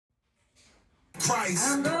Christ.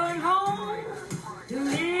 I'm going home to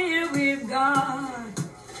live with God.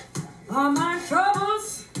 All my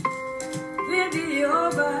troubles will be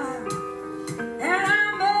over, and I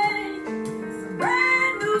make a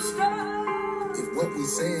brand new start. If what we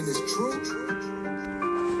saying is true,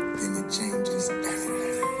 then it changes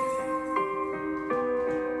everything.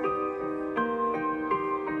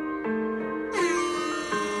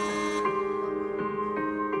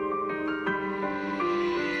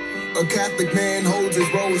 A Catholic man holds his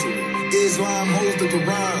rosary, Islam holds the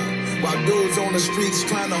Quran, while dudes on the streets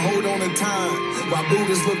trying to hold on to time. While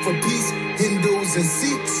Buddhists look for peace, Hindus and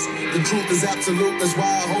Sikhs, the truth is absolute, that's why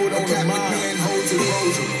I hold on to mine. A Catholic man holds his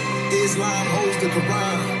rosary, Islam holds the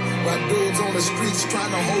Quran, while dudes on the streets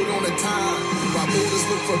trying to hold on to time. While Buddhists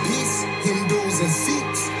look for peace, Hindus and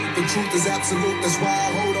Sikhs, the truth is absolute, that's why I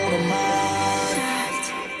hold on to mine.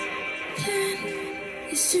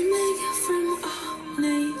 Is to make it from all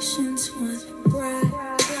nations one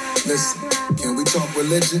bride. Listen, can we talk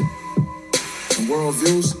religion and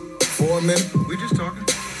worldviews for a minute? We just talking.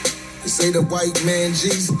 They say the white man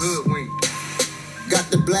Jesus Hoodwink.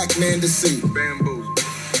 got the black man deceived. Bamboozle.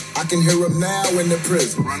 I can hear him now in the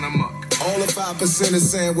prison. Run amok. All the 5%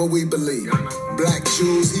 is saying what we believe. Black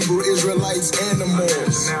Jews, Hebrew Israelites, and the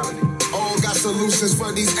Moors. Nationality. All got solutions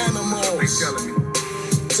for these They animals. telling me.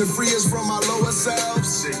 To free us from our lower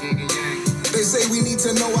selves. Shit, yin and yang. They say we need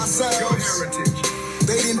to know Your ourselves. heritage.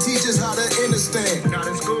 They didn't teach us how to understand, Not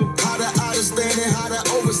in school. how to understand and how to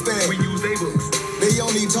We overstand. use they books. They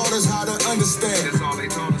only taught us how to understand. That's all they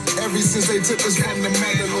taught us. Ever since they took us from the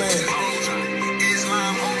motherland.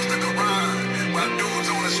 Islam holds the Quran, while dudes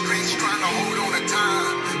on the streets trying to hold on to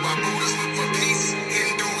time. While Buddhists look for peace,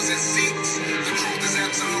 Hindus and Sikhs, the truth is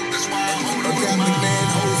absolute, that's why I hold A on to Catholic mine. man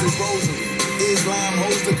holds his rosary, Islam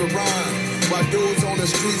holds the Quran, while dudes on the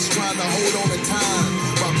streets trying to hold on to time.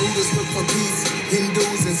 While Buddhists look for peace,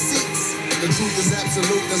 Hindus and Sikhs, the truth is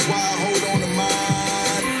absolute, that's why I hold on to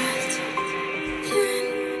mine.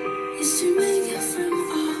 Is to make it from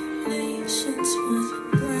all nations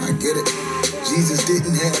one bride. I get it. Jesus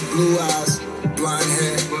didn't have blue eyes, blind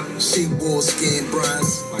hair, sheep wool skin,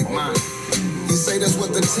 bronze. Like mine. You say that's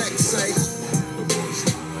what the text say.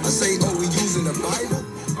 I say, oh, we using the Bible?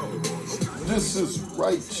 This is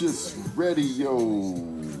Righteous Radio.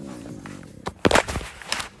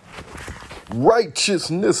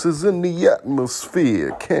 Righteousness is in the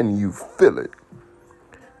atmosphere. Can you feel it?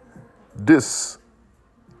 This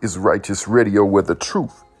is Righteous Radio, where the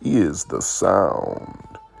truth is the sound.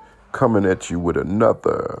 Coming at you with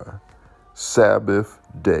another Sabbath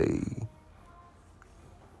day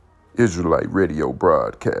Israelite radio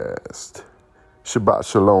broadcast. Shabbat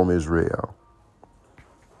Shalom, Israel.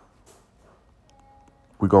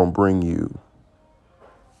 We're going to bring you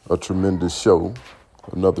a tremendous show,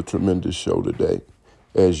 another tremendous show today,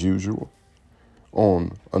 as usual,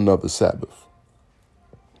 on another Sabbath.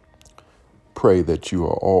 Pray that you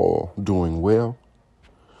are all doing well.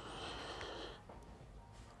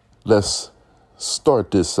 Let's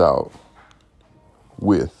start this out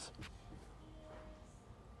with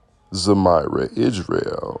Zamira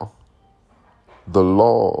Israel. The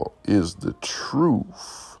Law is the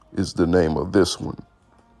Truth is the name of this one.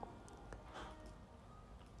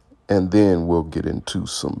 And then we'll get into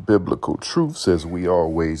some biblical truths as we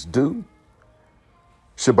always do.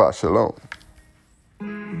 Shabbat Shalom.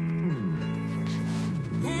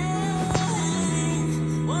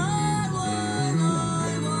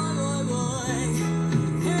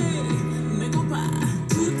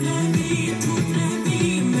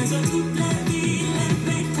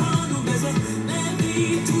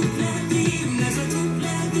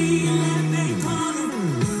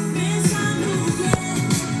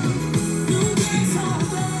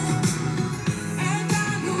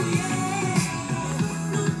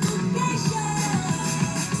 Yes,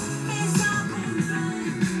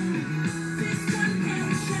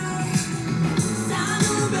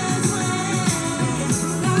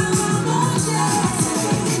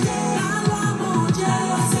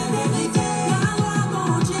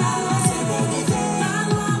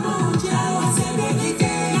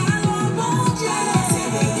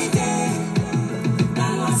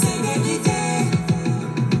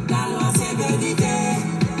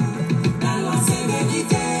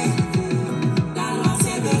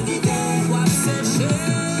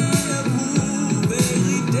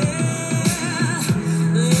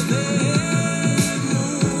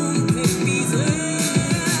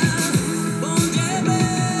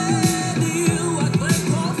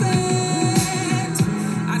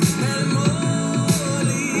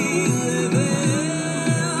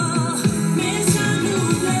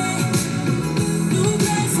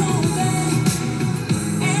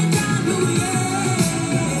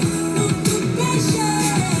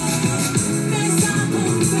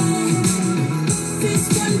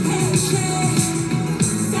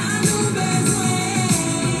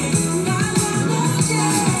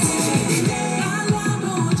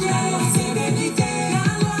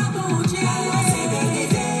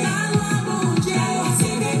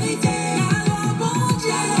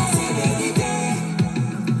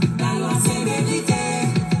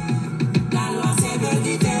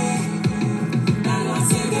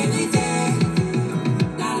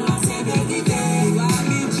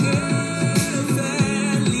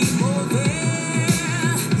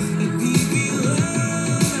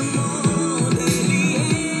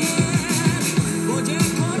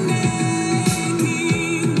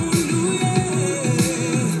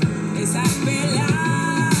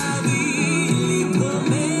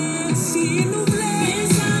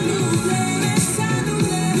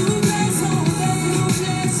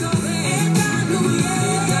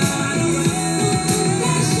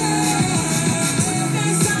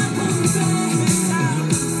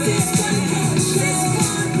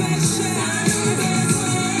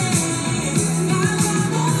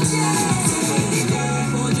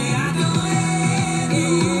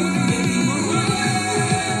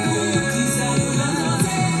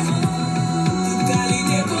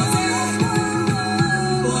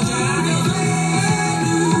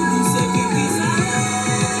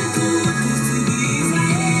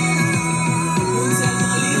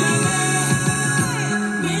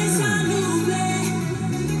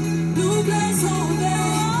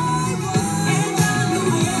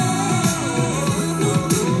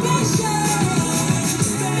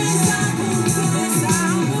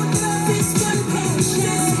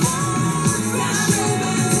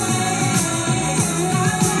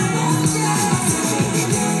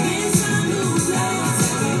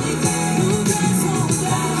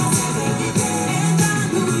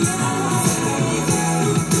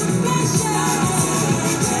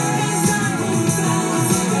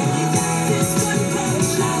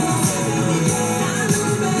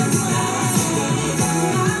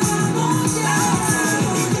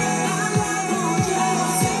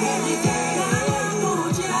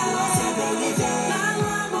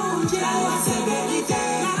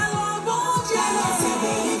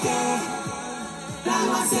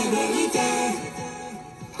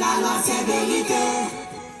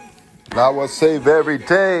 I will save every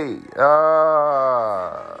day.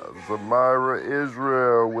 Zamira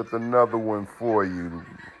Israel with another one for you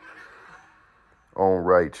on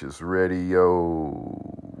Righteous Radio,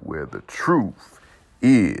 where the truth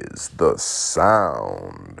is the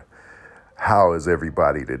sound. How is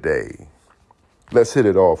everybody today? Let's hit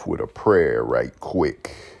it off with a prayer right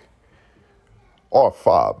quick. Our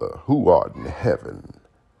Father, who art in heaven,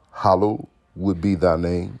 hallowed would be thy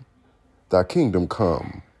name. Thy kingdom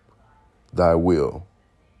come, thy will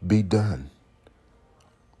be done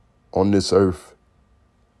on this earth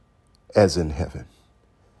as in heaven.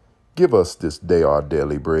 Give us this day our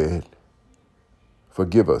daily bread.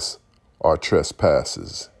 Forgive us our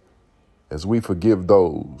trespasses as we forgive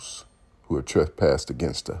those who have trespassed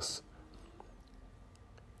against us.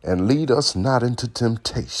 And lead us not into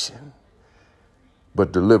temptation,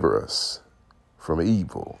 but deliver us from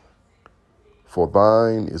evil. For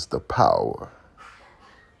thine is the power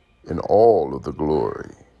and all of the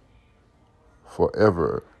glory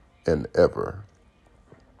forever and ever.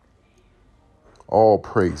 All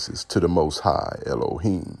praises to the Most High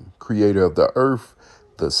Elohim, creator of the earth,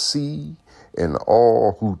 the sea, and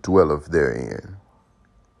all who dwelleth therein.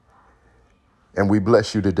 And we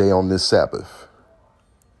bless you today on this Sabbath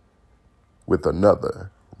with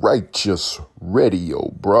another Righteous Radio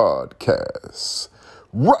broadcast.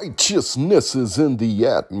 Righteousness is in the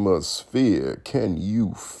atmosphere. Can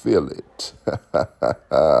you feel it?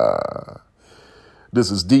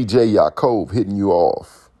 This is DJ Yaakov hitting you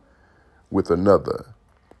off with another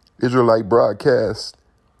Israelite broadcast,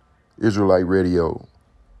 Israelite Radio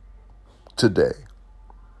today.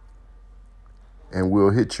 And we'll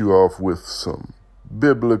hit you off with some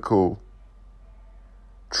biblical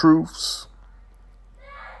truths,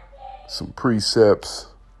 some precepts.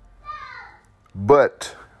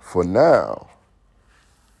 But for now,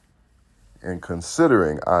 and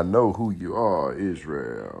considering I know who you are,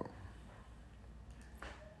 Israel,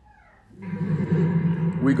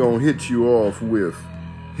 we're going to hit you off with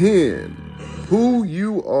Hen, Who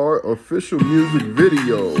You Are official music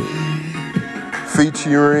video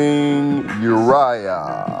featuring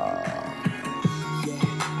Uriah.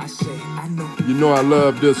 You know I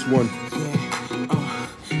love this one.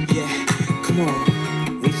 Come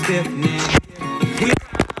on, we step now. We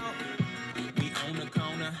on the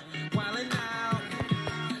corner, wildin' out.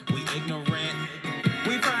 We ignorant,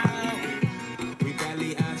 we proud, we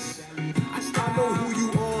barely us. I know who you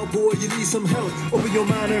are, boy, you need some help. Open your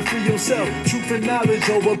mind and free yourself. Truth and knowledge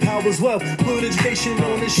overpowers wealth. Put education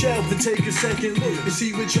on the shelf and take a second look and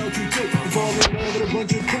see what y'all you took. You fall in love with a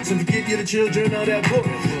bunch of crooks and forget you're the children of that book.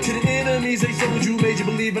 To the enemies they sold you, made you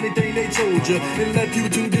believe anything they told you, and left you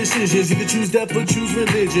with two decisions. You could choose death or choose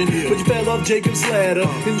religion. But you fell off Jacob's ladder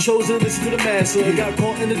and chose to listen to the master. Got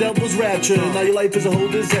caught in the devil's rapture. Now your life is a whole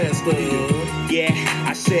disaster. Yeah,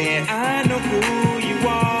 I said, I know who you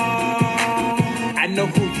are. I know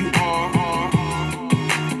who you are.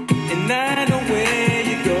 And I know where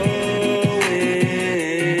you're going.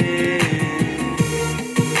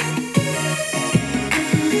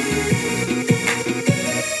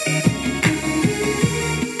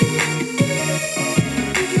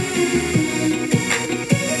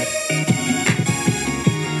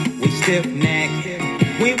 We stiff neck,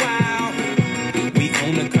 we wild, we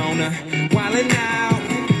on the corner, wildin' out.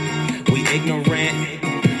 We ignorant,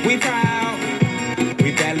 we proud,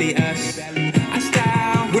 we barely us, our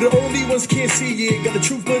style. We're the only ones can't see it. Got the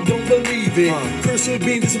truth but don't believe it. Curse of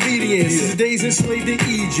being disobedient. Since the days enslaved in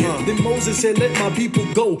Egypt. Then Moses said, let my people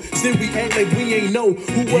go. Still we act like we ain't know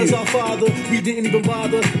who was our father. We didn't even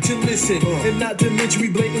bother to listen. And not to mention we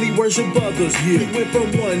blatantly worship others. We went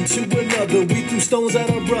from one to another. We threw stones at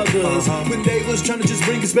our brothers. When they was trying to just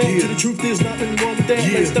bring us back to the truth, there's nothing wrong with that.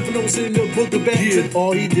 Like Stephanos in the book of Acts. And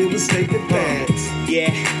all he did was state the facts.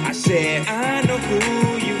 Yeah, I said, I know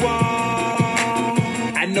who you are.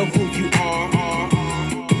 I know who you are.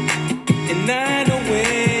 And I know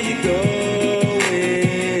where you're going.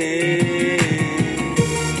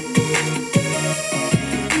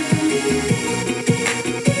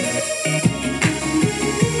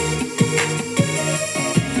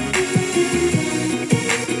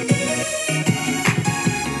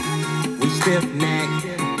 We stiff neck,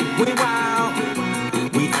 we wild,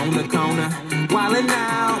 we on the corner, wildin'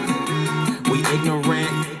 out. We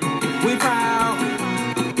ignorant, we proud,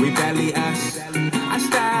 we barely us, our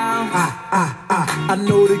style. I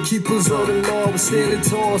know the keepers of the law, we're standing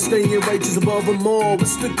tall, staying righteous above them all.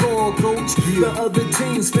 What's the call, coach? The other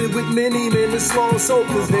teams filled with many men and small soul,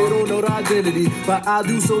 cause they don't know the identity, but I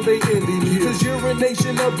do, so they envy me. Cause you're a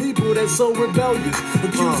nation of people that's so rebellious,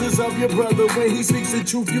 accusers of your brother. When he speaks the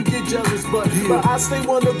truth, you get jealous, but I stay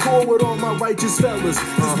on the core with all my righteous fellas,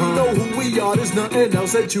 cause we know who we are, there's nothing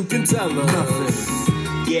else that you can tell us. Nothing.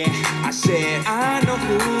 Yeah, I said, I know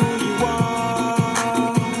who you are.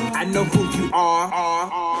 I know who you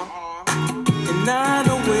are. And I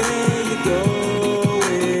know where you're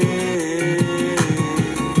going.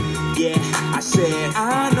 Yeah, I said,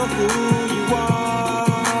 I know who you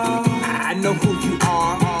are. I know who you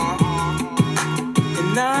are.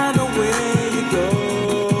 And I know where you're going.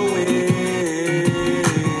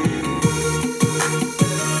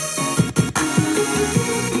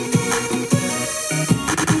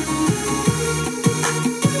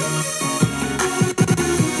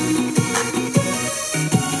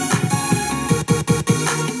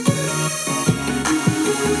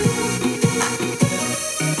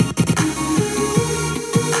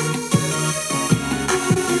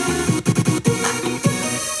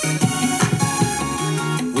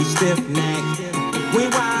 Stiff-necked, we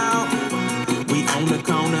wild, we on the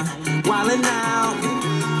corner, wildin' out,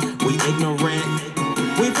 we ignorant,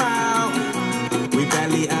 we proud, we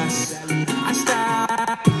barely us, I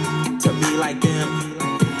strive to be like them,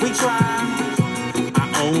 we try, our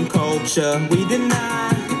own culture we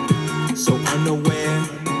deny, so unaware,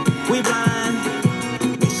 we blind,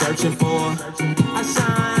 we searching for a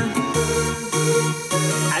sign,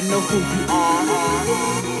 I know who you are.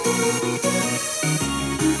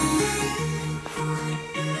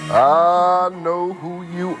 I know who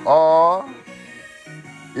you are,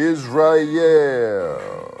 Israel.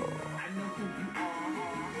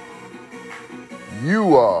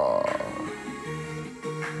 You are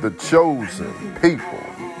the chosen people.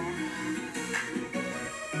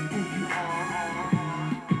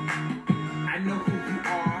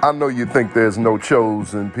 I know you think there's no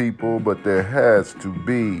chosen people, but there has to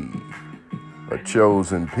be a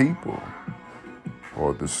chosen people,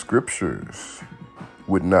 or the scriptures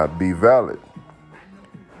would not be valid.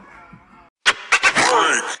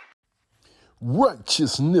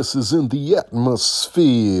 Righteousness is in the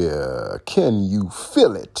atmosphere. Can you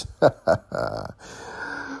feel it?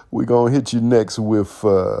 We're going to hit you next with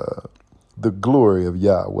the glory of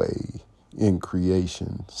Yahweh in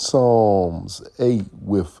creation. Psalms 8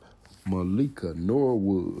 with Malika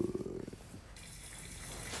Norwood.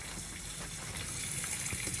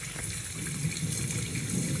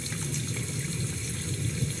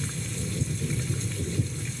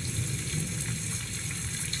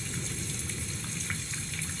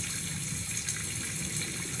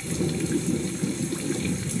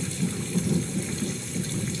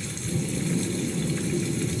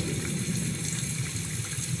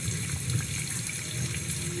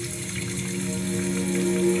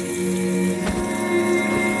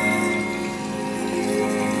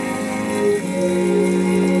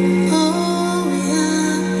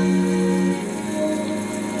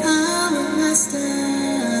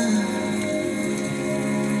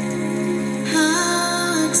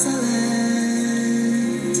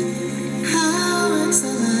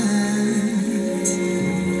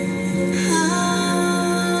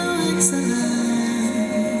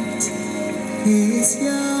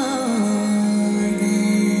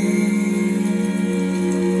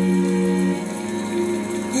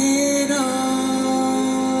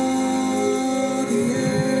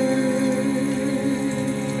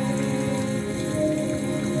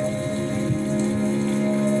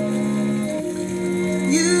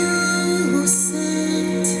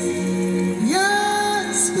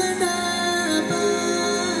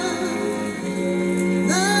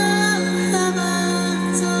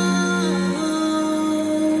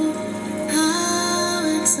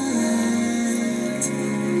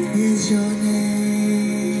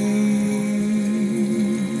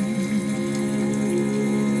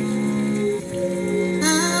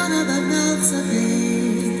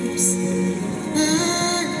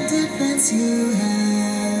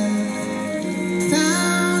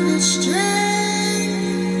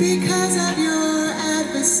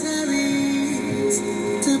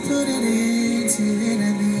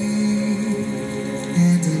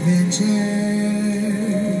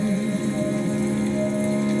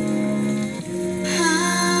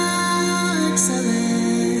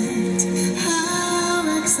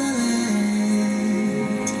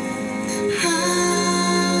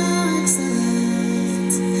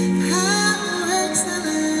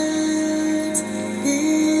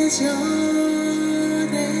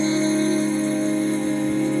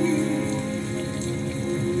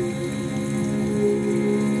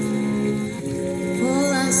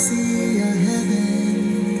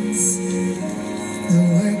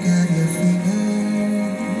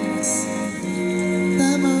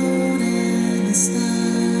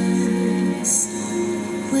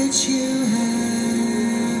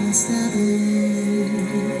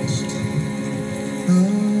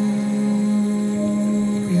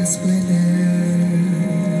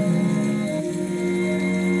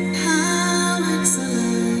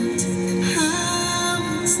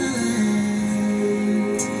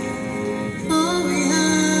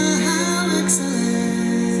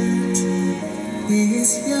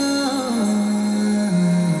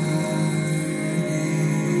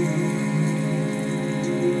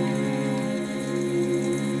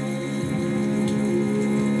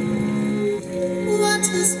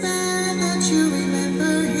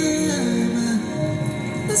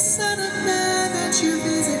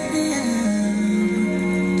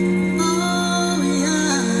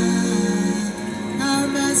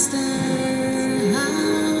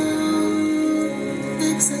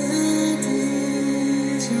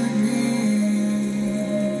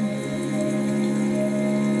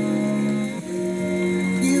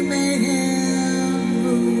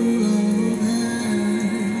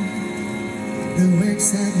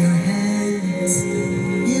 works of your hands.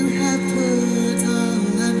 You have put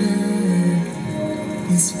all under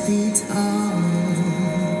his feet, all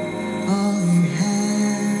you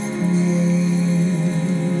have made.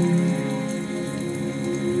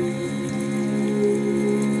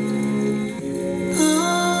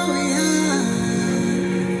 Oh yeah,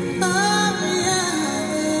 my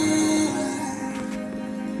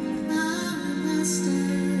master,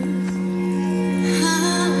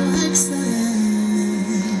 how excellent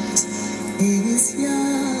is your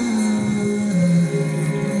name.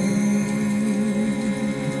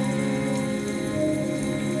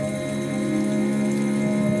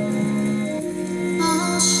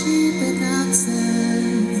 All sheep and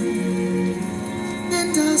oxen,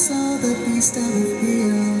 and also the beast of the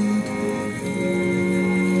field,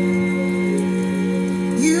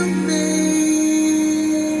 you made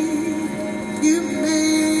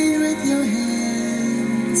with your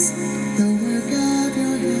hands, the work of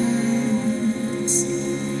your hands,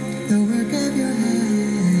 the work of your hands.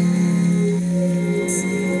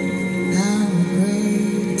 How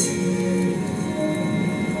great,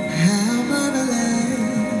 how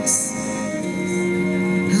marvelous,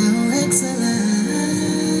 how excellent.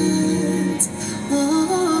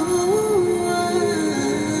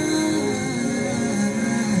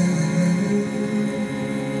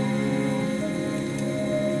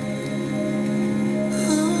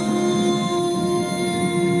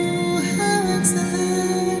 How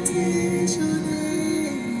excellent is your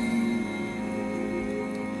name.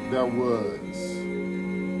 That was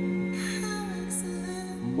How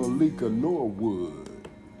excellent. Malika Norwood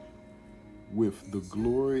with The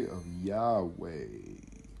Glory of Yahweh.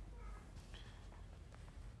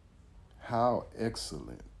 How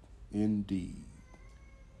excellent indeed.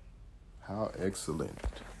 How excellent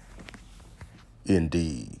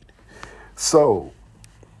indeed. So,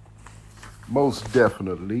 most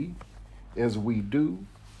definitely, as we do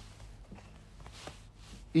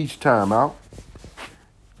each time out,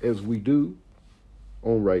 as we do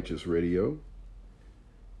on Righteous Radio,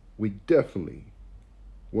 we definitely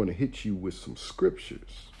want to hit you with some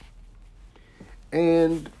scriptures.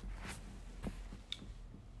 And,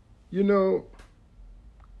 you know,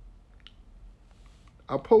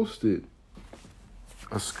 I posted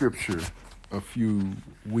a scripture a few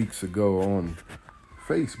weeks ago on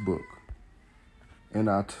Facebook, and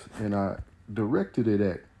I directed it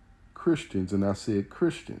at Christians, and I said,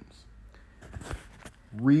 Christians,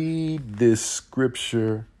 read this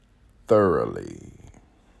scripture thoroughly.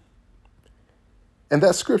 And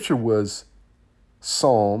that scripture was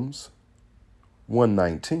Psalms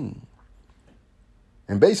 119.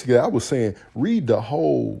 And basically I was saying, read the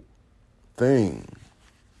whole thing.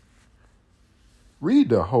 Read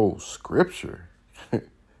the whole scripture.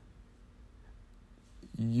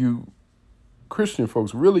 You Christian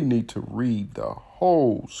folks really need to read the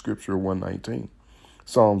whole scripture 119,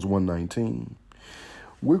 Psalms 119.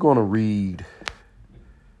 We're going to read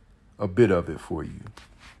a bit of it for you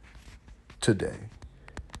today.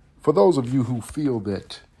 For those of you who feel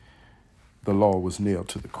that the law was nailed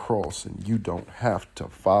to the cross and you don't have to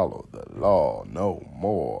follow the law no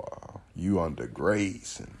more, you under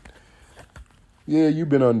grace. And yeah, you've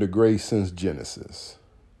been under grace since Genesis.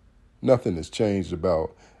 Nothing has changed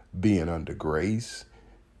about being under grace.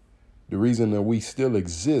 The reason that we still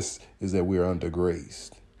exist is that we're under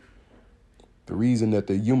grace. The reason that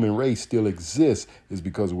the human race still exists is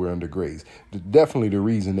because we're under grace. Definitely the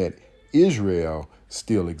reason that Israel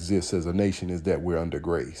still exists as a nation is that we're under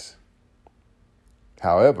grace.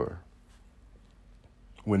 However,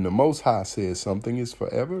 when the Most High says something is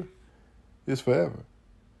forever, it's forever.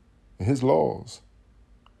 And his laws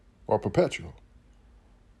are perpetual,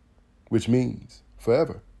 which means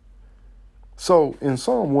forever. So in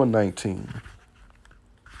Psalm 119,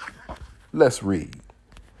 let's read.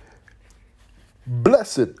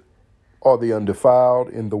 Blessed are the undefiled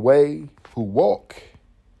in the way who walk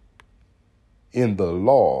in the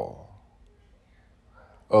law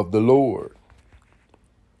of the Lord.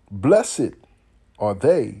 Blessed are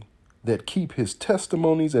they that keep his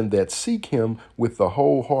testimonies and that seek him with the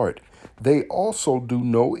whole heart. They also do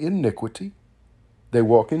no iniquity. They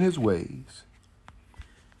walk in his ways.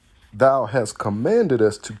 Thou hast commanded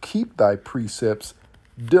us to keep thy precepts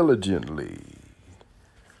diligently.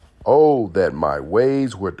 Oh, that my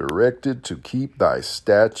ways were directed to keep thy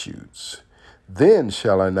statutes. Then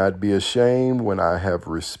shall I not be ashamed when I have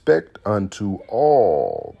respect unto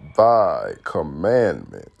all thy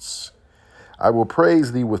commandments. I will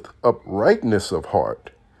praise thee with uprightness of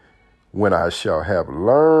heart when I shall have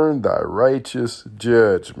learned thy righteous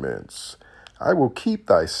judgments. I will keep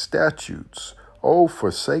thy statutes. Oh,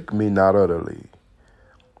 forsake me not utterly.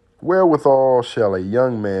 Wherewithal shall a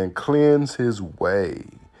young man cleanse his way?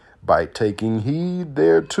 By taking heed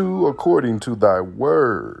thereto according to thy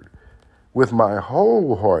word. With my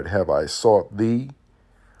whole heart have I sought thee.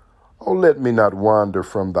 O let me not wander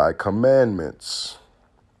from thy commandments.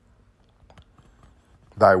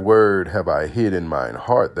 Thy word have I hid in mine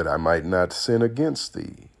heart, that I might not sin against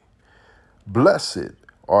thee. Blessed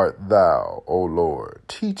art thou, O Lord.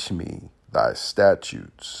 Teach me thy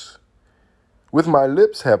statutes. With my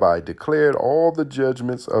lips have I declared all the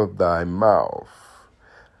judgments of thy mouth.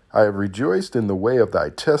 I have rejoiced in the way of thy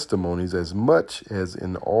testimonies as much as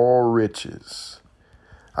in all riches.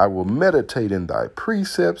 I will meditate in thy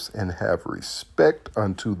precepts and have respect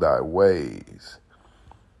unto thy ways.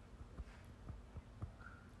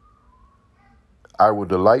 I will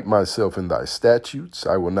delight myself in thy statutes.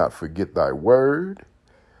 I will not forget thy word.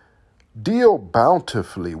 Deal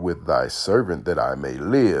bountifully with thy servant, that I may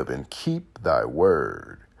live and keep thy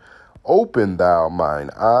word. Open thou mine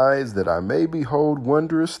eyes, that I may behold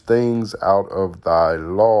wondrous things out of thy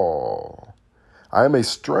law. I am a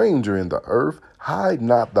stranger in the earth. Hide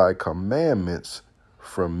not thy commandments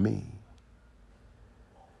from me.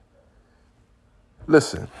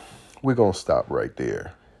 Listen, we're going to stop right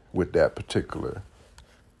there with that particular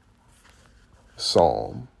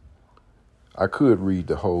psalm. I could read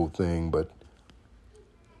the whole thing, but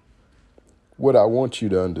what I want you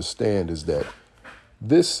to understand is that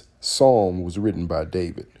this psalm was written by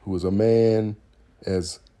David, who was a man,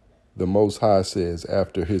 as the Most High says,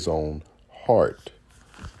 after his own heart.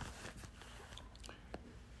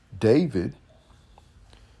 David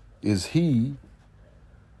is he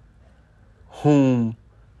whom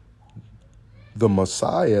the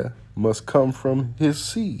Messiah must come from his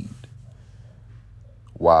seed.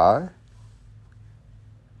 Why?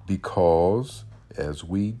 Because, as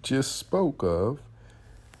we just spoke of,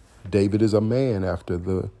 David is a man after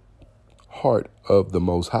the heart of the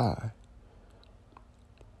Most High.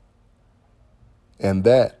 And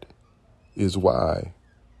that is why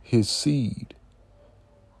his seed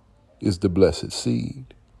is the blessed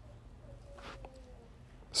seed.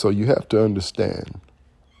 So you have to understand,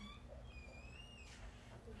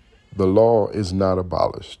 the law is not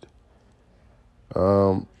abolished.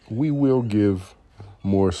 We will give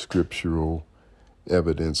more scriptural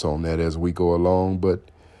evidence on that as we go along, but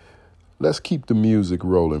let's keep the music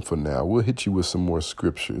rolling for now. We'll hit you with some more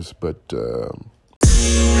scriptures, but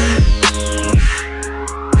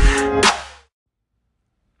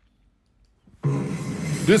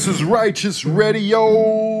this is Righteous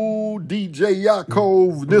Radio, DJ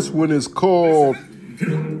Yaakov. This one is called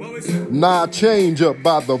Nah Change Up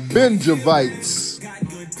by the Benjavites.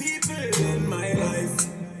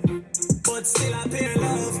 But still I pay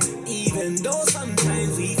love, even though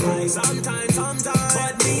sometimes we fight, sometimes,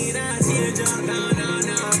 but me not change up, no,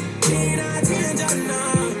 me not change up, no,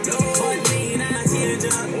 but me not change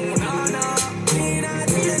up, no, me not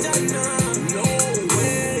change up, no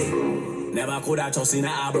way. Never could have trust in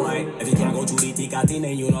a boy, if you can't go through the thick of thin,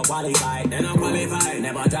 then you not qualified,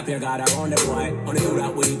 never drop your guard around the boy, only do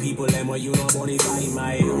that with people, them where you not bonify,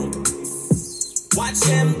 my own. Watch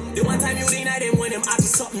them, the one time you deny them when them ask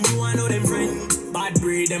something, you want know them friend. Bad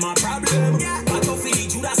breed, them a problem. But to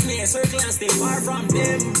feed you that snare circle and stay far from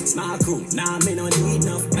them. Small crew, nah, me no need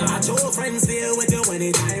enough. Nah, your friends deal with you when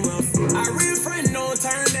it time rough. A real friend, no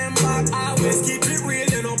turn them back. Always keep it real,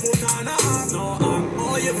 you no put on a half. No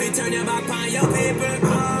oh, you fit turn your back on your people.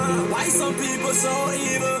 Why some people so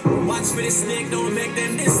evil? Watch for the snake, don't make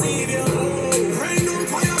them deceive you. Rain on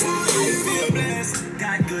fire for you. Feel blessed,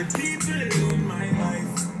 got good people in my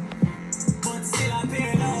life. But still I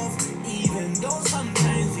pay love, even though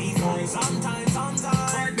sometimes we fight, sometimes,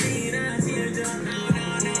 but me not change up, no,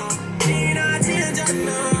 me not change up,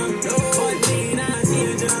 no, but me not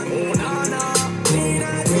change up, no, me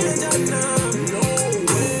not change up, no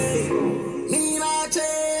way. Me not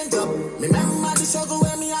change up. Remember the struggle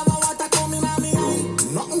when me have a water coming on me eye.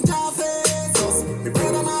 Nothing can face us. Me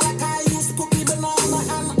brother Malachi used to cook me banana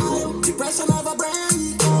and oil. Depression never break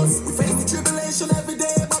us. We face the tribulation every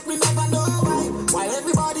day, but we never know why. While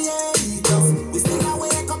everybody hates us, we still a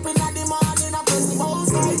wake up in the morning and praise the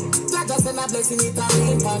Most High. God just send a blessing it and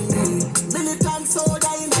rain on me. Militant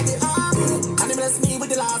soldier in the army, and he bless me with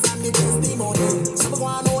the laws and the testimony. Some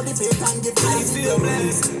want to know the faith and give I feel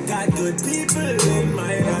blessed, got good people in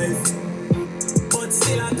my life. But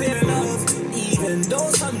still I pay love, even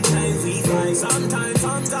though sometimes we fight, sometimes,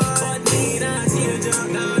 but me not change up,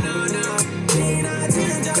 no, me not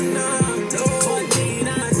change up, no, but me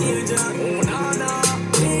not change up, no,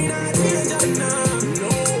 me not change up, no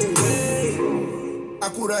way. I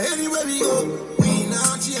coulda anywhere we go. We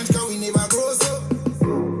not change cause we never grow so.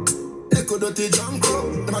 dirty junk up.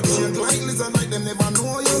 Them a shake like lizard like them never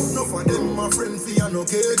know you. No for them my friend fi an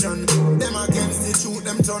occasion. Them against the truth,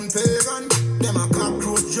 them turn pagan. Them a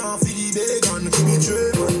cockroach jaw fi the bacon. Betray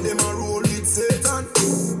man, them a roll with Satan.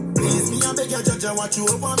 Please me a beg ya judge watch you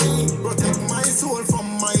over me. Protect my soul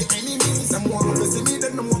from my enemies. Them want to see me,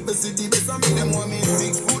 them want to see the best of me. Them want me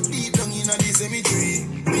 6 foot deep down in the cemetery.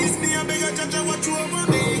 Please me a beg ya judge watch you over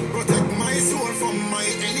me. Protect my soul from my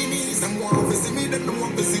enemies. Them want to see me, them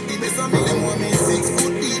want to see the best of me. Them want me 6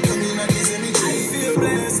 foot deep down in the cemetery. I feel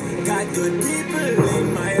blessed, got good people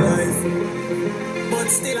in my life, but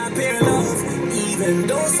still I pay love. Even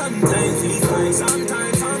though sometimes we fight,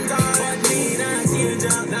 sometimes. But me not change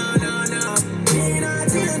up, no. Me not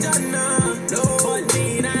change up, no. But me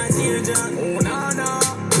not change up, oh no.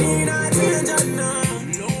 Me not change up, no.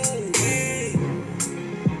 No way.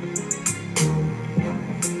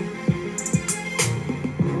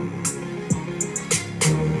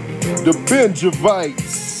 The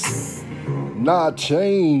Benjavites, not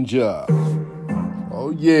change up.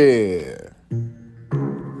 Oh yeah.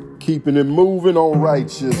 Keeping it moving on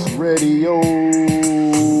Righteous Radio,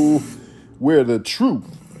 where the truth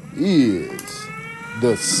is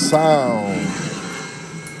the sound.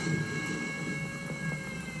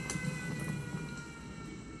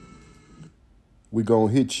 We're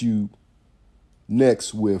going to hit you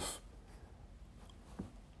next with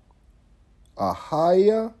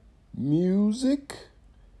Ahaya Music,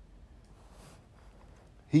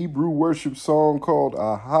 Hebrew worship song called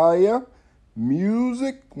Ahaya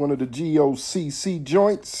Music, one of the GOCC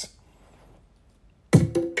joints.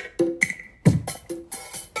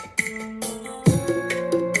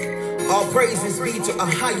 All praises be to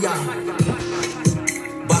Ahaya,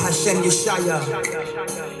 Bahashem Yeshaya,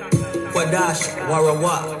 Wadash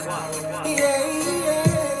Warawak.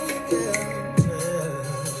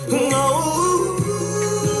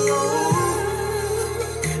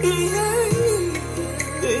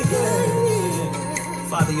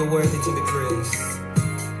 Father, you're worthy to be praised.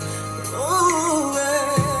 All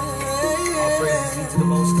praises be to the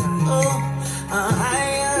Most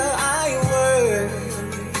High. I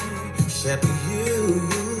worship you.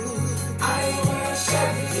 I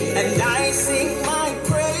worship you. And I sing my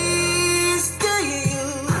praise to you.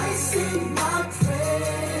 I sing my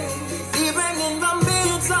praise. Even in the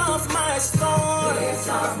midst of my storm,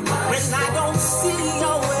 when I don't see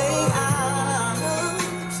a way out,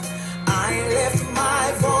 I lift my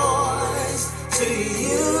voice to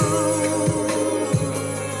you.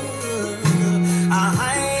 I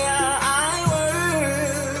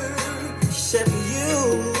worship you.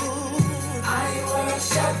 I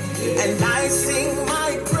worship you. And I sing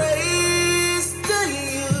my praise to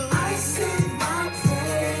you. I sing my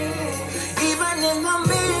praise. Even in the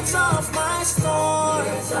midst of my storm,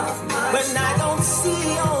 when I don't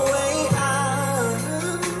see a way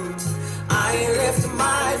out, I lift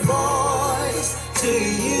my voice to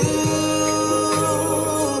you.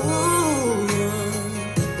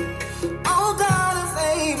 Oh God of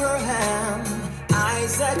Abraham,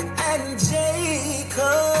 Isaac, and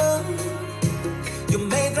Jacob, you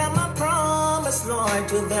made them a promise, Lord,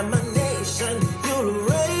 to them a nation you'll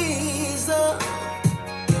raise up,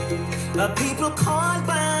 a people called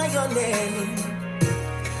by your name,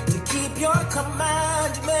 to keep your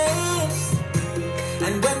commandments.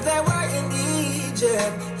 And when they were in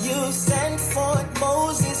Egypt, you sent forth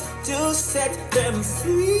Moses to set them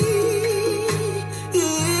free.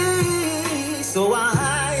 So I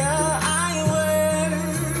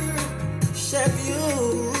worship you.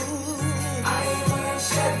 I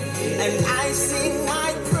worship you. And I sing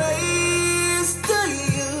my praise to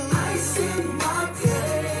you. I sing my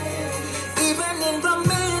praise. Even in the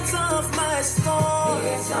midst of my storm,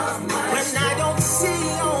 when I don't see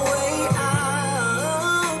a way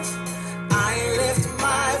out, I lift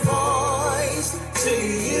my voice to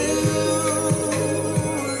you,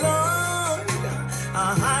 Lord. I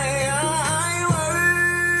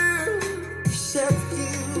worship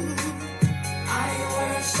you. I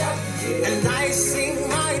worship you. And I sing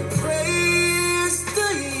my praise to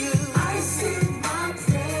you. I sing my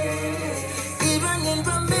praise. Even in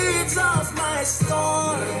the midst of my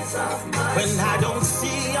storm, when I don't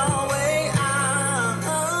see a way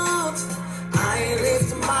out, I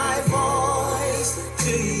lift my voice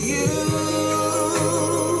to you.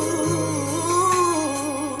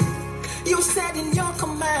 You said in your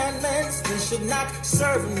commandments we should not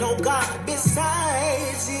serve no God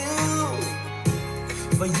besides you.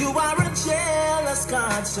 For you are a jealous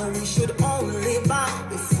God, so we should only bow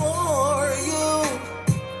before you.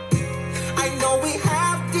 I know we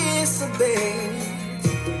have disobeyed,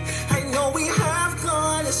 I know we have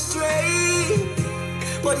gone astray,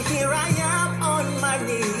 but here I am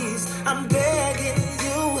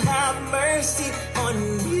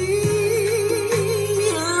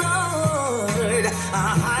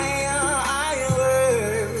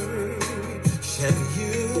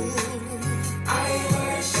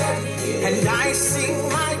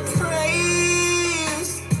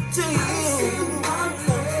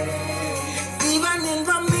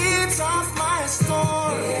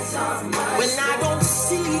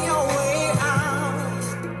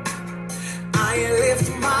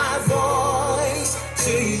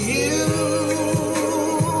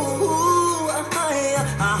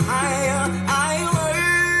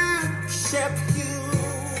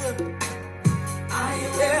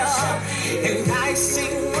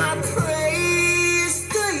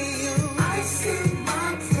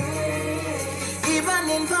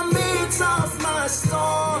in the midst of my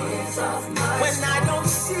storm, when I don't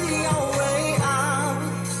see a way out,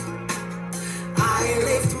 I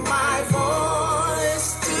lift my voice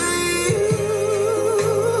to you,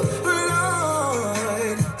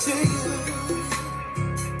 Lord, to you.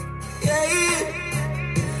 Yeah,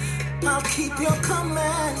 I'll keep your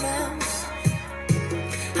commandments.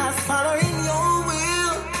 I'll follow in your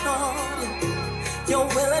will, Lord. Your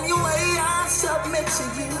will and your way, I submit to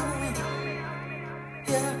you.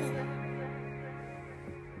 Yeah.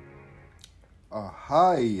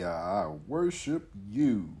 Ahaya, I worship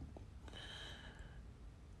you.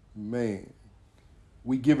 Man,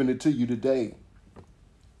 we giving it to you today.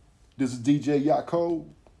 This is DJ Yaakov,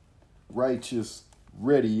 Righteous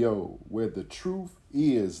Radio, where the truth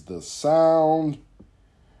is the sound.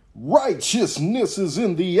 Righteousness is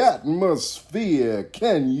in the atmosphere.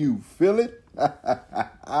 Can you feel it?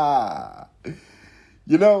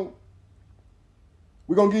 You know,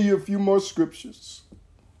 we're going to give you a few more scriptures.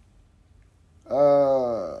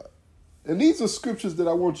 And these are scriptures that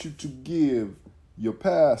I want you to give your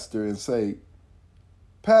pastor and say,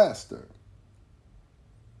 Pastor,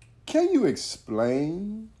 can you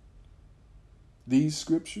explain these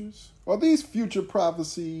scriptures? Or these future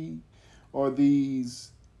prophecy? Or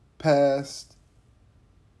these past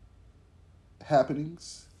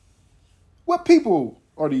happenings? What people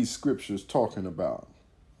are these scriptures talking about?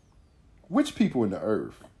 Which people in the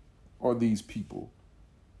earth are these people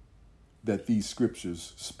that these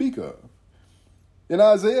scriptures speak of? In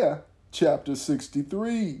Isaiah chapter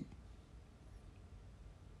 63,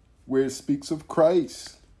 where it speaks of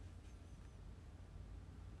Christ,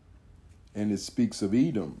 and it speaks of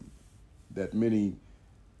Edom, that many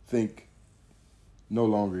think no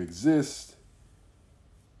longer exists.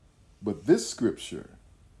 But this scripture,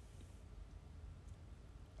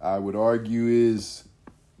 I would argue, is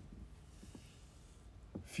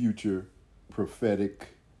future prophetic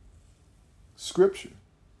scripture.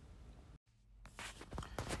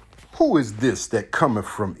 Who is this that cometh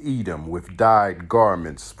from Edom with dyed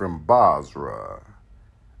garments from Basra?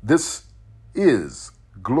 This is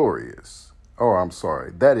glorious. Oh, I'm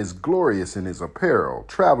sorry. That is glorious in his apparel,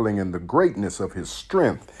 traveling in the greatness of his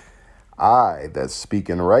strength. I that speak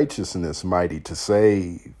in righteousness, mighty to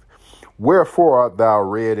save. Wherefore art thou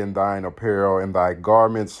red in thine apparel, and thy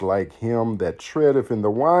garments like him that treadeth in the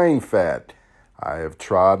wine fat? I have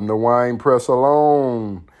trodden the winepress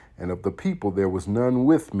alone, and of the people there was none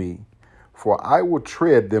with me. For I will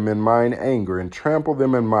tread them in mine anger, and trample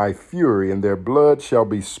them in my fury, and their blood shall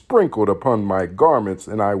be sprinkled upon my garments,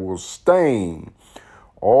 and I will stain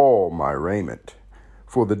all my raiment.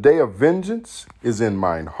 For the day of vengeance is in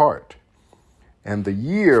mine heart, and the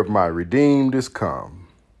year of my redeemed is come.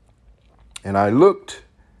 And I looked,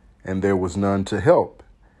 and there was none to help,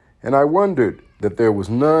 and I wondered that there was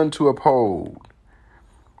none to uphold.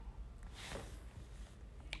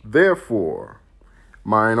 Therefore,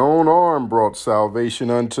 mine own arm brought salvation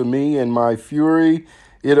unto me, and my fury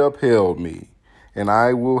it upheld me. And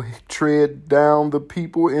I will tread down the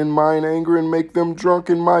people in mine anger, and make them drunk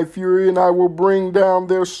in my fury, and I will bring down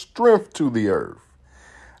their strength to the earth.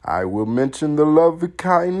 I will mention the loving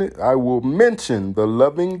kindness. I will mention the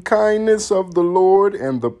loving kindness of the Lord,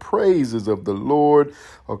 and the praises of the Lord,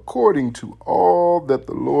 according to all that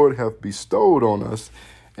the Lord hath bestowed on us,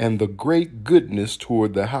 and the great goodness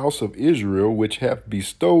toward the house of Israel, which hath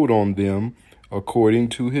bestowed on them according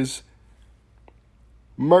to his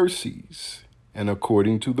mercies, and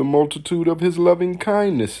according to the multitude of his loving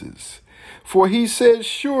kindnesses. For he said,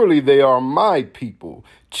 surely they are my people,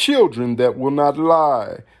 children that will not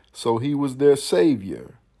lie. So he was their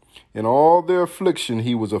Savior. In all their affliction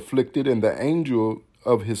he was afflicted, and the angel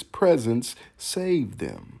of his presence saved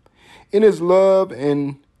them. In his love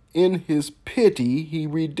and in his pity he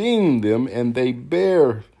redeemed them, and they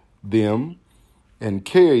bare them and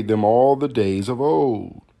carried them all the days of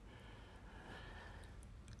old.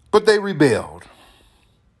 But they rebelled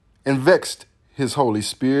and vexed his Holy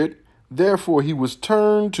Spirit. Therefore he was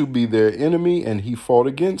turned to be their enemy, and he fought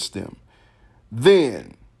against them.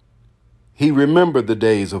 Then he remembered the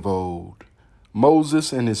days of old,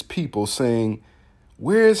 Moses and his people, saying,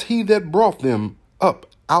 where is he that brought them up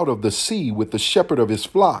out of the sea with the shepherd of his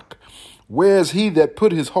flock? Where is he that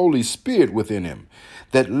put his Holy Spirit within him,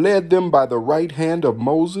 that led them by the right hand of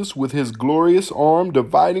Moses with his glorious arm,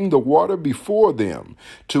 dividing the water before them,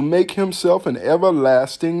 to make himself an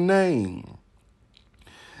everlasting name,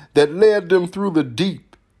 that led them through the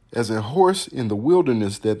deep as a horse in the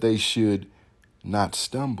wilderness, that they should not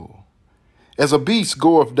stumble, As a beast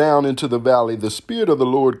goeth down into the valley, the Spirit of the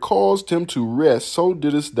Lord caused him to rest, so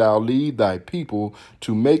didst thou lead thy people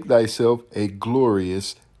to make thyself a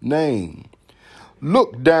glorious name.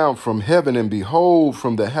 Look down from heaven and behold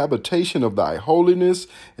from the habitation of thy holiness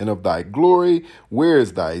and of thy glory, where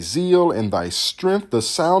is thy zeal and thy strength? The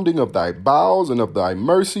sounding of thy bowels and of thy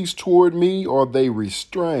mercies toward me, are they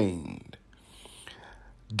restrained?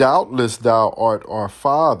 Doubtless thou art our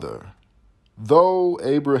father. Though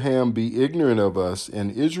Abraham be ignorant of us,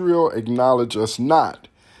 and Israel acknowledge us not,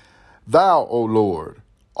 thou, O Lord,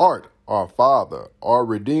 art our Father, our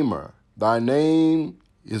Redeemer. Thy name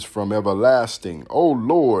is from everlasting. O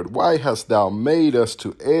Lord, why hast thou made us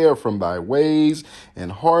to err from thy ways,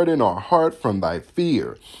 and harden our heart from thy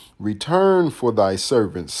fear? Return for thy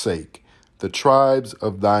servant's sake the tribes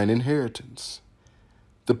of thine inheritance.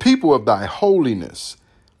 The people of thy holiness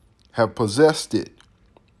have possessed it.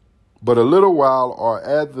 But a little while our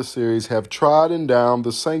adversaries have trodden down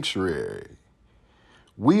the sanctuary.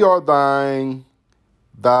 We are thine,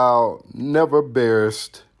 thou never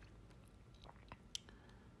bearest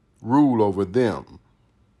rule over them.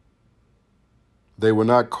 They were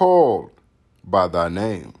not called by thy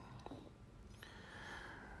name.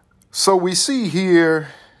 So we see here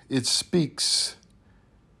it speaks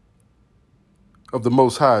of the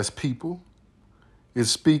Most High's people. It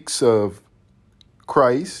speaks of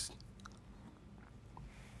Christ.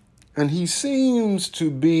 And he seems to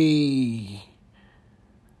be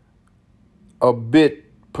a bit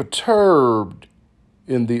perturbed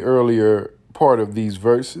in the earlier part of these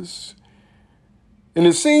verses. And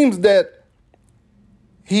it seems that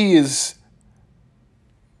he is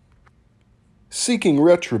seeking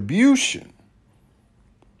retribution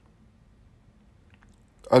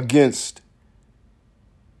against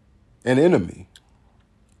an enemy.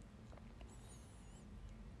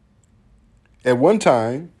 At one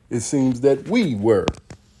time, it seems that we were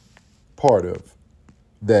part of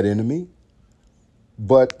that enemy.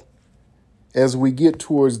 But as we get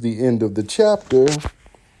towards the end of the chapter,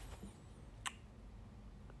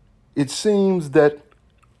 it seems that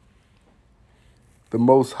the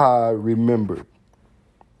Most High remembered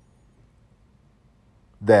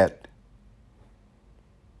that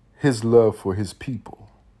his love for his people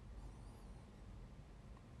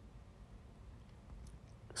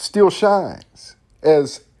still shines,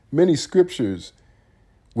 as many scriptures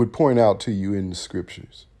would point out to you in the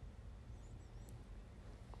scriptures,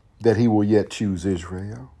 that he will yet choose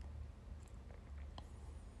Israel.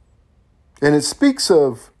 And it speaks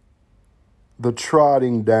of the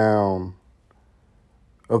trotting down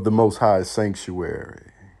of the Most High's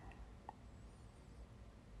sanctuary.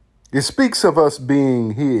 It speaks of us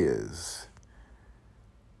being his.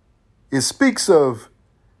 It speaks of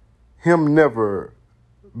him never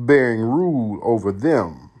bearing rule over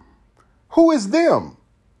them. Who is them?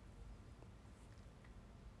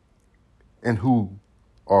 And who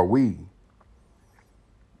are we?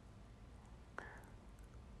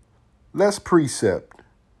 Let's precept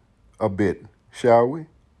a bit, shall we?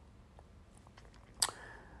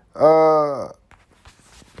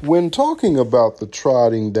 When talking about the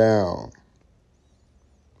trotting down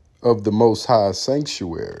of the Most High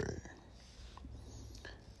sanctuary,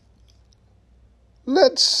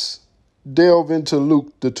 let's delve into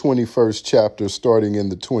Luke, the 21st chapter, starting in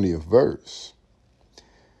the 20th verse.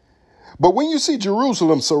 But when you see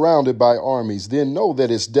Jerusalem surrounded by armies, then know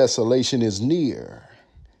that its desolation is near.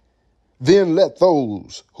 Then let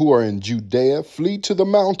those who are in Judea flee to the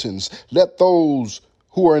mountains. Let those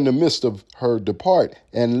who are in the midst of her depart,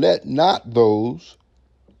 and let not those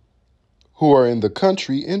who are in the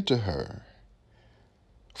country enter her.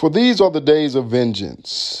 For these are the days of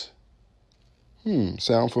vengeance.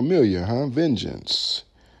 Sound familiar, huh? Vengeance.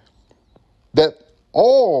 That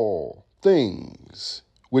all things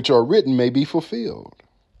which are written may be fulfilled.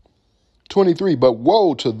 23, but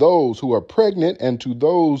woe to those who are pregnant and to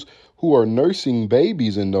those who are nursing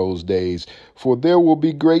babies in those days, for there will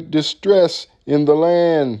be great distress in the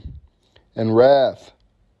land and wrath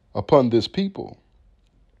upon this people.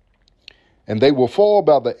 And they will fall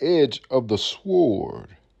by the edge of the sword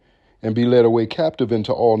and be led away captive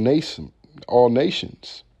into all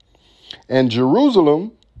nations. And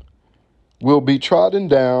Jerusalem will be trodden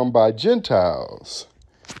down by Gentiles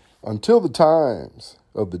until the times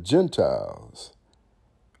of the Gentiles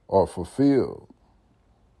are fulfilled.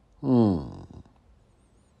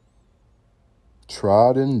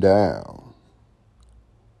 Trodden down.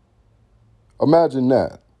 Imagine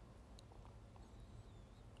that,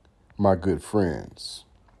 my good friends.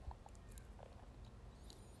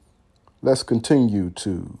 Let's continue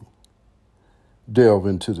to delve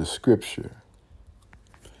into the scripture.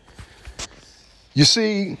 You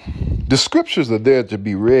see, the scriptures are there to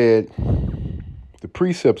be read. The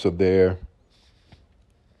precepts are there.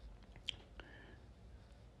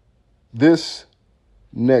 This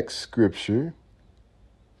next scripture,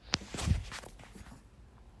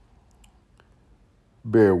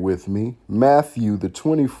 bear with me, Matthew, the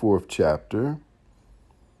 24th chapter.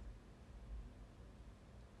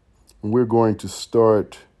 We're going to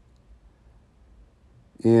start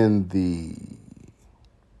in the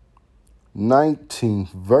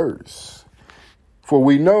 19th verse. For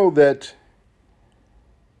we know that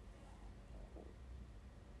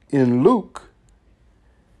in Luke,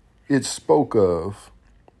 it spoke of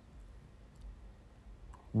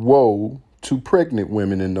woe to pregnant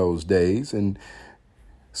women in those days. And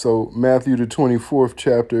so Matthew, the 24th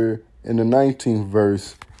chapter and the 19th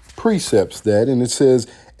verse precepts that. And it says,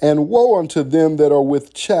 and woe unto them that are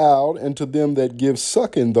with child and to them that give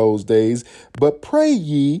suck in those days. But pray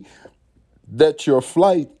ye that your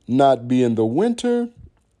flight not be in the winter,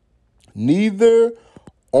 neither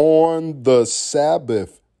on the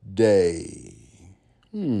Sabbath day.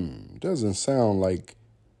 Doesn't sound like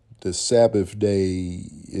the Sabbath day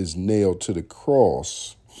is nailed to the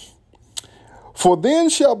cross. For then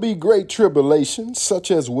shall be great tribulation,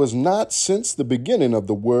 such as was not since the beginning of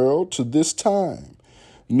the world to this time,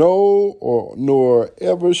 nor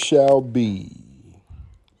ever shall be.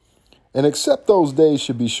 And except those days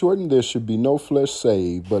should be shortened, there should be no flesh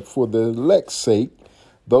saved. But for the elect's sake,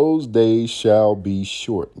 those days shall be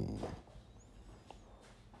shortened.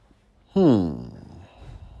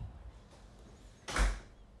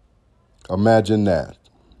 Imagine that.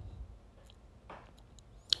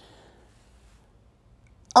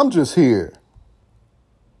 I'm just here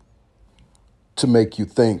to make you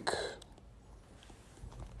think.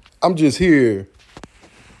 I'm just here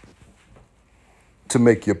to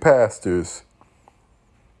make your pastors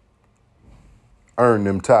earn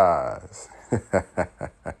them tithes.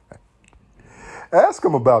 Ask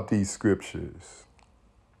them about these scriptures.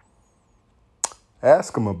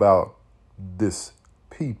 Ask them about this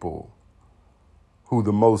people who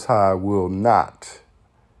the Most High will not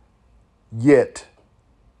yet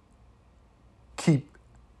keep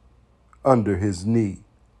under his knee.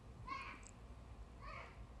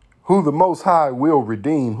 Who the Most High will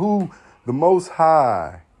redeem. Who the Most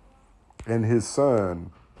High and his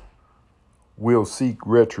Son will seek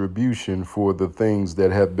retribution for the things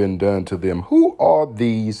that have been done to them. Who are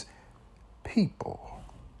these people?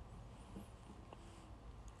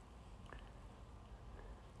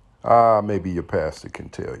 Maybe your pastor can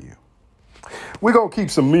tell you. We're going to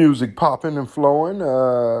keep some music popping and flowing.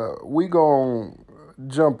 We're going to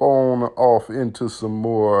jump on off into some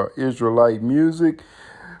more Israelite music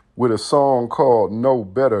with a song called No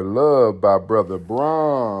Better Love by Brother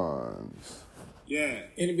Bronze. Yeah.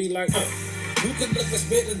 And it be like, who could love us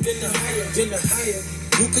better than the higher?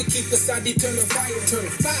 Who could keep us out the turn of fire?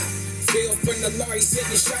 Fell from the Lord, he said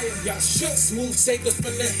the Shire. Y'all shook, smooth sailors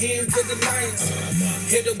from the hands of the lions.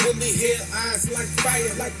 Head of woolly hair, eyes like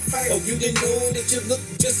fire. Oh, you didn't know that you look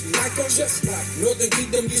just like them? Northern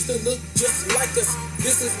Kingdom used to look just like us.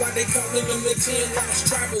 This is why they call him the 10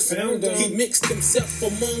 lost tribes. He mixed himself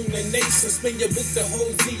among the nations. Spin your book to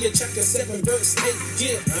Hosea chapter 7 verse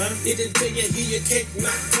 8. Yeah, it'll tell you he a cake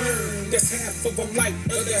not turn. That's half of them light,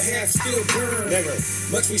 other half still burn. Never.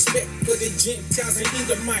 Much respect for the Gentiles and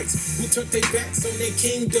Edomites who turned their backs on their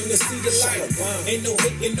kingdom to see the light. Ain't no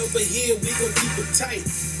hating over here, we gon' keep it tight.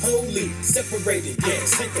 Holy, separated, yeah,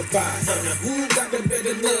 sanctified. Now who got a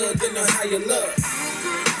better love than a higher love?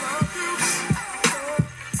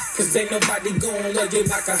 Cause ain't nobody gon' love you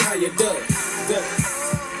like a higher dove.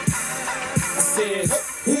 I said,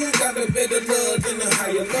 who got a better love than a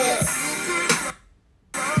higher love?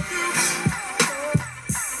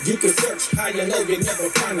 You can search high and low, you never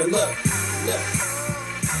find a love.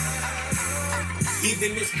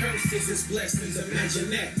 Even his curses, his blessings,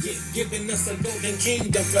 imagine that. Yeah, giving us a golden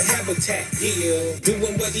kingdom for habitat. Yeah,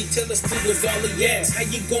 doing what he tell us to is all he asks. How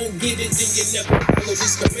you gon' get it then you never follow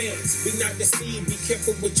his commands? Be not deceived, be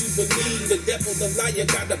careful what you believe. The devil, the liar,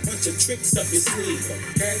 got a bunch of tricks up his sleeve.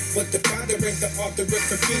 Okay, but the Father ain't the author of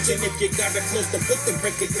confusion. If you got a close to book to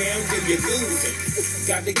break it down, then you lose it.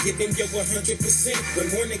 Gotta give him your 100%.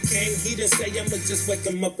 When morning came, he didn't say I'ma just wake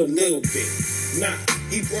him up a little bit. Nah,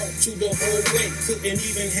 he brought you the whole way. Couldn't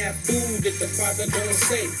even have food if the Father don't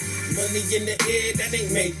say. Money in the air, that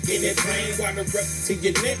ain't making it rain. Water up to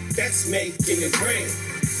your neck, that's making it rain.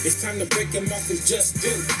 It's time to break him off his just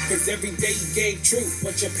due. Cause every day he gave truth,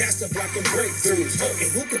 but your pastor blocking breakthroughs. And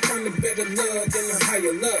who could find a better love than a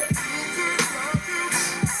higher love?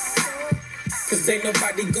 Cause ain't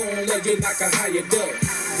nobody gon' love you like a higher dove.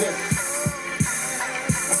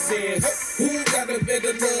 said, who got a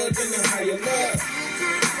better love than a higher love?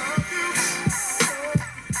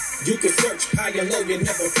 You can search high and low, you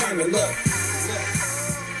never find a love.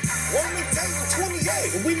 Romans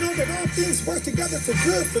 8:28. And we know that all things work together for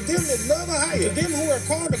good for them that love a higher, to them who are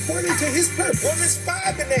called according to his purpose. Romans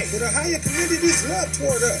 5:8. For the higher committed his love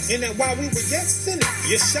toward us, and that while we were yet sinners,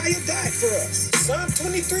 Yeshua died for us. Psalm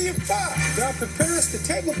 23:5. God prepares the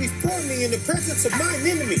table before me in the presence of mine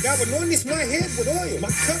enemy. God anoints my head with oil. My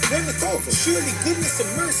cup runneth over. Surely goodness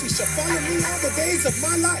and mercy shall follow me all the days of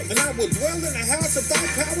my life, and I will dwell in the house of thy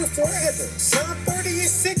power forever. Psalm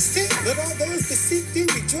 40:16. Let all those that seek thee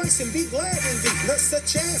rejoice and be glad in thee. Let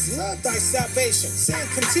such as love thy salvation, saying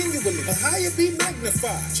continually, a higher be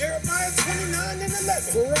magnified. Jeremiah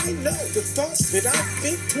 29:11. For I know the thoughts that I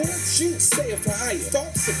think towards you, saith a higher.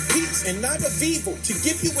 Thoughts of peace and not of evil, to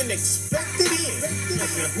give you an expected end.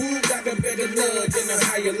 Who got a better love than a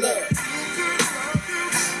higher love?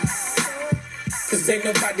 Cause ain't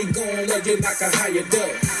nobody gonna love you like a higher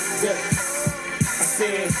does.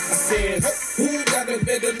 I said, who got a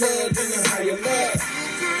better love than a higher love?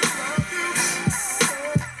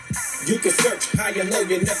 You can search high and low,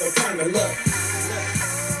 you never find a love.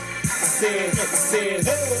 I said,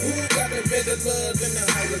 who got a better love than a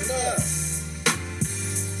higher love?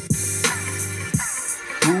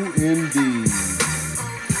 Who indeed?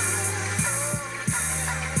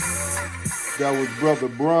 That was Brother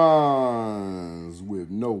Bronze with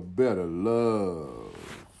No Better Love.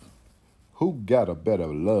 Who got a better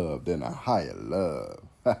love than a higher love?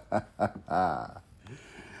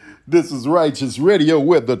 This is Righteous Radio,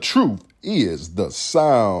 where the truth is the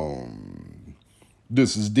sound.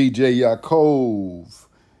 This is DJ Yaakov,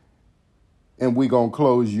 and we're going to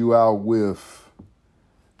close you out with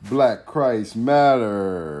Black Christ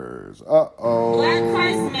Matters. Uh-oh. Black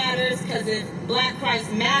Christ Matters, because if Black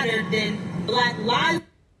Christ mattered, then Black lives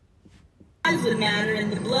would matter,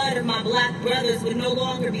 and the blood of my black brothers would no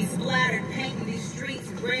longer be splattered, painting these streets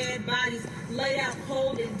red, bodies laid out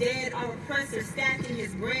cold and dead, our oppressor stacking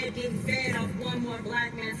his bread, getting fed off one more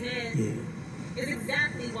black man's head. Is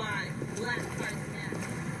exactly why Black Christ matters.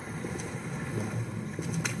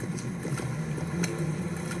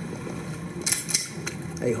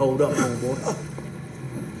 Hey, hold up, homeboy.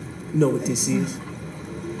 You know what this is?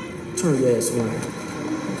 Turn your ass around.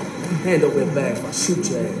 Hand over that bag if I shoot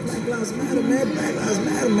your ass. Black lives matter, man. Black lives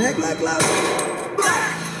matter, man. Black lives matter.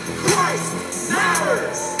 Black Christ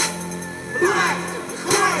matters. Black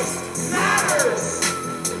Christ matters.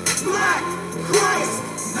 Black Christ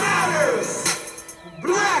matters.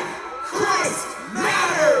 Black Christ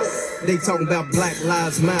matters. They talking about Black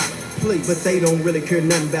Lives Matter. Please, but they don't really care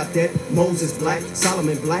nothing about that. Moses black,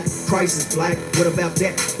 Solomon black, Christ is black. What about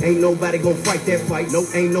that? Ain't nobody gonna fight that fight. No,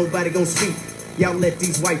 ain't nobody gonna speak. Y'all let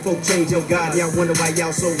these white folk change your God. Y'all wonder why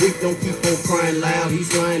y'all so weak. Don't keep on crying loud. He's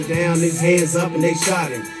lying down, his hands up, and they shot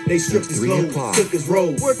him. They stripped his clothes, took his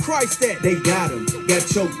robe. Where Christ at? They got him. Got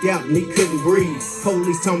choked out and he couldn't breathe.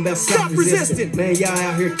 Police talking about stop resisting. Man, y'all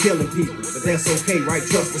out here killing people. But that's okay, right?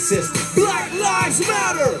 Trust the system. Black Lives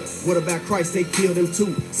Matter! What about Christ? They killed him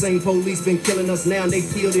too. Same police been killing us now, and they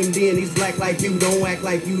killed him then. He's black like you, don't act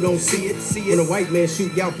like you don't see it. When a white man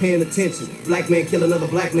shoot, y'all paying attention. Black man kill another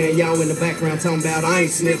black man, y'all in the background talking about I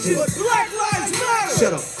ain't snitching. But Black Lives Matter!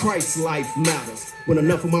 Shut up, Christ's life matters. When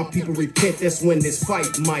enough of my people repent, that's when this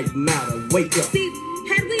fight might matter. Wake up. See,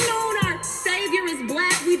 had we known our Savior is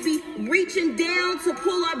black, we'd be reaching down to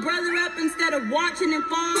pull our brother up instead of watching him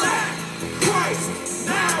fall. Black Christ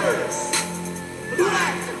matters.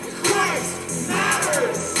 Black Christ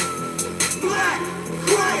matters. Black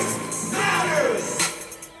Christ matters.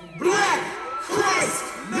 Black Christ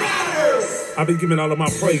matters. I've been giving all of my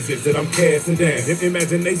praises that I'm casting down. If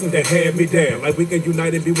imagination that had me down, like we can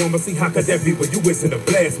unite and be one, but see how could that be when you wishing to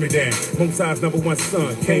blast me down? Mosai's #1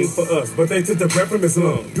 son came for us, but they took the breath from his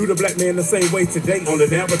lung. Do the black man the same way today, only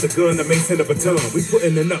now with the gun, the mace, and the baton. We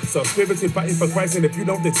putting it up, so spiritually fighting for Christ, and if you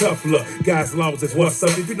don't, then tough luck. God's laws is what's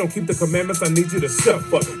up. If you don't keep the commandments, I need you to shut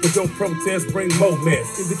up. Cause your protest bring more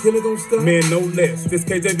mess. Is the killer gonna stop? Man, no less. This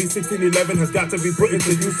KJV 1611 has got to be put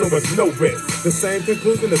into use, so it's no rest. The same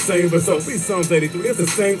conclusion, the same result. Psalms 83, it's the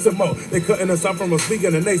same tomorrow. They cutting us off from us being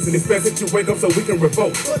a nation. Expect that you wake up so we can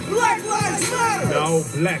revolt. But Black Lives Matter. No,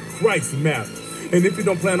 Black Christ matters. And if you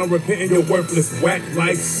don't plan on repenting, you're worthless, whack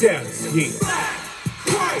like shadows. Yeah. Black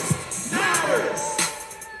Christ matters.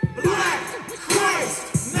 Black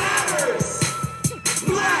Christ matters.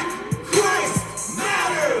 Black Christ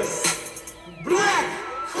matters. Black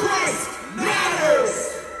Christ matters.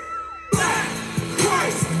 Black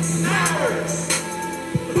Christ matters.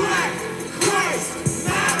 Black Christ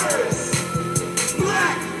matters.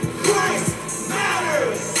 Black Christ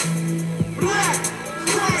matters.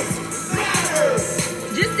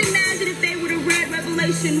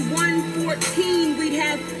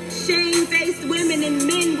 Shame-faced women and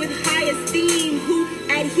men with high esteem who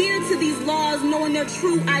adhere to these laws knowing their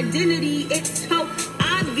true identity. It's so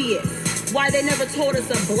obvious why they never told us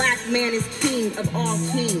a black man is king of all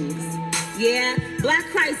kings. Yeah, Black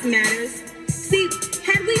Christ matters. See,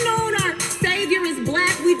 had we known our Savior is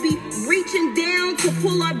black, we'd be reaching down to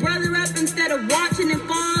pull our brother up instead of watching him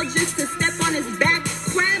fall just to step on his back.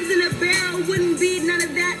 Crabs in a barrel wouldn't be none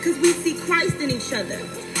of that because we see Christ in each other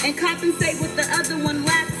and compensate what the other one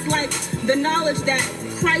lacks, like the knowledge that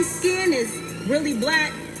Christ's skin is really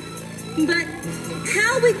black. But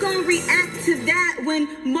how we gonna react to that when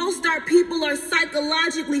most our people are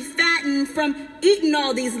psychologically fattened from eating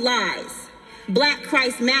all these lies? Black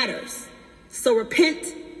Christ matters. So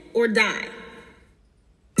repent or die.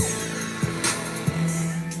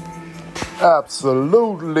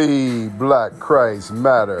 Absolutely, Black Christ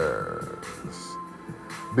matters.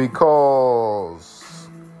 Because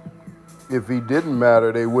if he didn't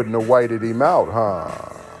matter, they wouldn't have whited him out,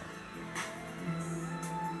 huh?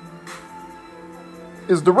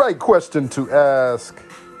 Is the right question to ask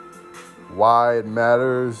why it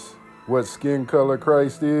matters what skin color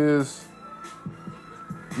Christ is?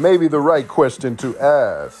 Maybe the right question to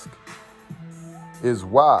ask is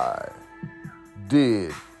why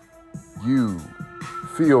did you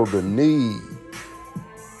feel the need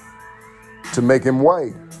to make him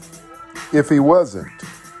white if he wasn't?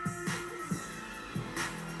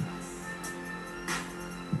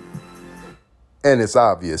 And it's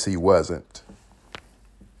obvious he wasn't.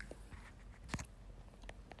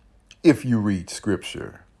 If you read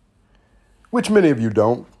scripture, which many of you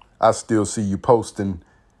don't, I still see you posting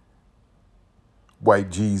white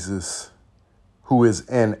Jesus, who is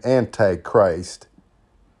an antichrist,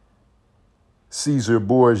 Caesar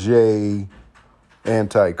Borgia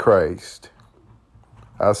antichrist.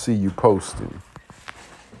 I see you posting.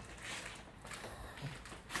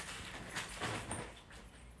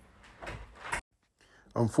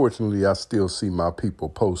 Unfortunately, I still see my people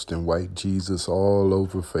posting white Jesus all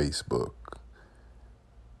over Facebook.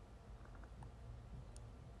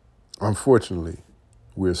 Unfortunately,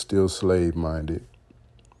 we're still slave-minded.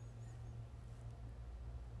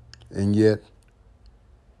 And yet,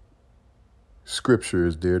 scripture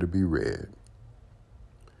is there to be read.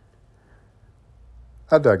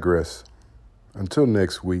 I digress. Until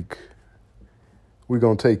next week, we're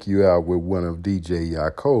going to take you out with one of DJ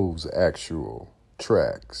Yaakov's actual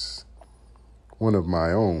tracks, one of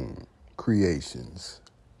my own creations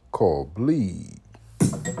called Bleed. Come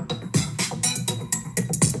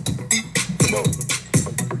on.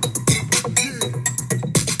 Yeah.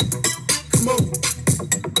 Come on.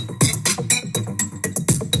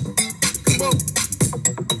 Come on.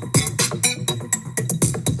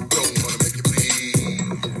 Don't wanna make it bleed.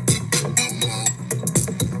 Come on.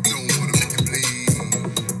 Don't wanna make it bleed.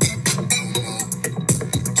 Come on.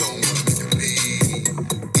 Don't wanna make it bleed.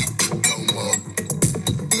 Come on.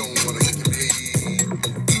 Don't wanna make it bleed.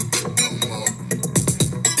 Come on.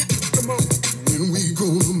 Come on. When we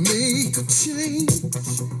gonna make a change?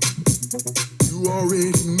 You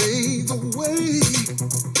already made the way.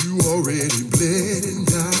 You already bled and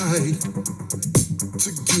died to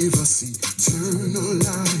give us eternal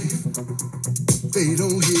life. They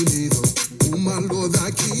don't hear me though. Oh my Lord, thy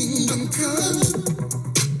kingdom come.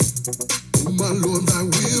 Oh my Lord, thy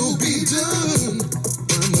will be done.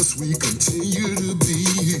 Why must we continue to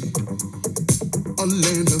be a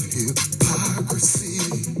land of hypocrisy?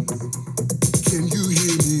 Can you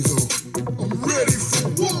hear me though? I'm ready for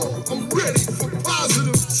war. I'm ready for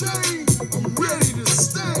positive change. I'm ready to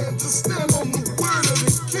stand on the word of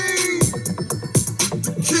the King.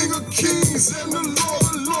 The King of Kings and the Lord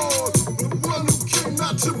of Lords. The one who came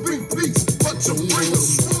not to bring peace, but to bring a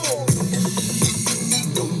sword.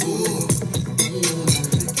 No more.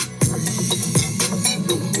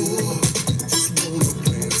 No more. Just wanna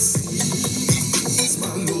plant seeds,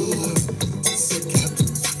 my Lord. Set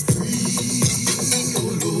captives free, oh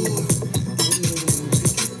Lord.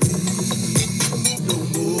 No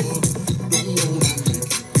more. Don't wanna make it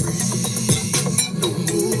free. No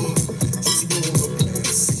more. Just wanna plant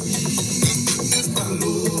seeds, my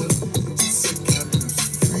Lord. Set captives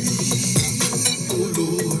free, oh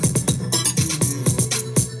Lord.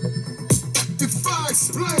 If I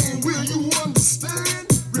explain, will you understand?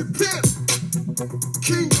 Repent.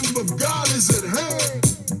 Kingdom of God is at hand.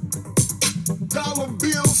 Dollar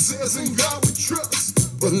bill says in God we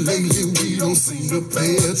trust. But lately we don't seem to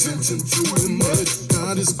pay attention to it much.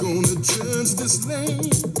 God is gonna judge this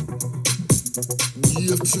land. We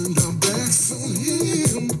have turned our backs on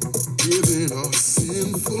him, living our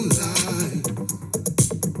sinful life.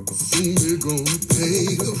 Soon we're gonna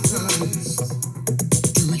pay the price.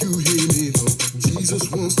 Do you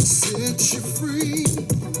Jesus wants to set you free.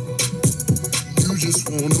 You just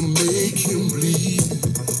wanna make him bleed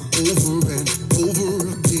over and over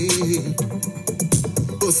again.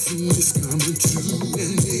 But soon it's coming to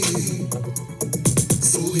an end.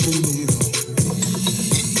 So hold it on.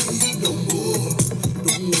 No more,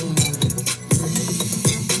 don't wanna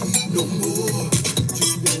breathe no more.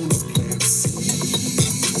 Just wanna plant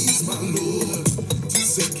seeds, my Lord, to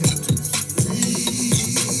set captives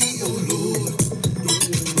free. Oh Lord,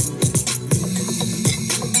 don't wanna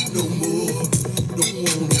breathe no more. Don't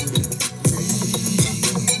wanna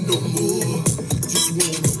breathe no more. Just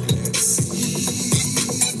wanna plant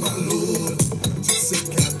seeds, my Lord, to set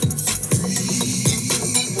captives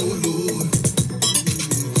free. Oh Lord.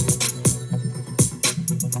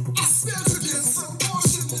 I stand against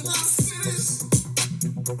abortion in our cities.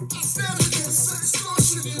 I stand against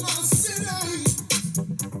extortion in our city.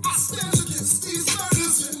 I stand against these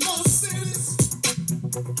murders in our cities.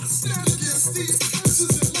 I stand against these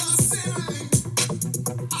curses in our city.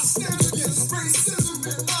 I stand against racism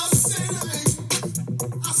in our city.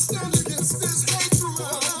 I stand against this hate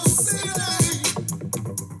throughout our city.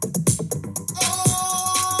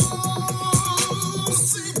 Oh,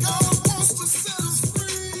 see, God wants to set us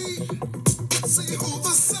free. See, who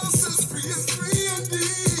the Son sets free is free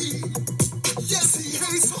indeed. Yes, he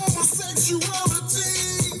hates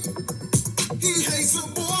homosexuality. He hates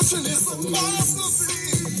abortion, it's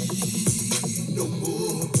apostasy.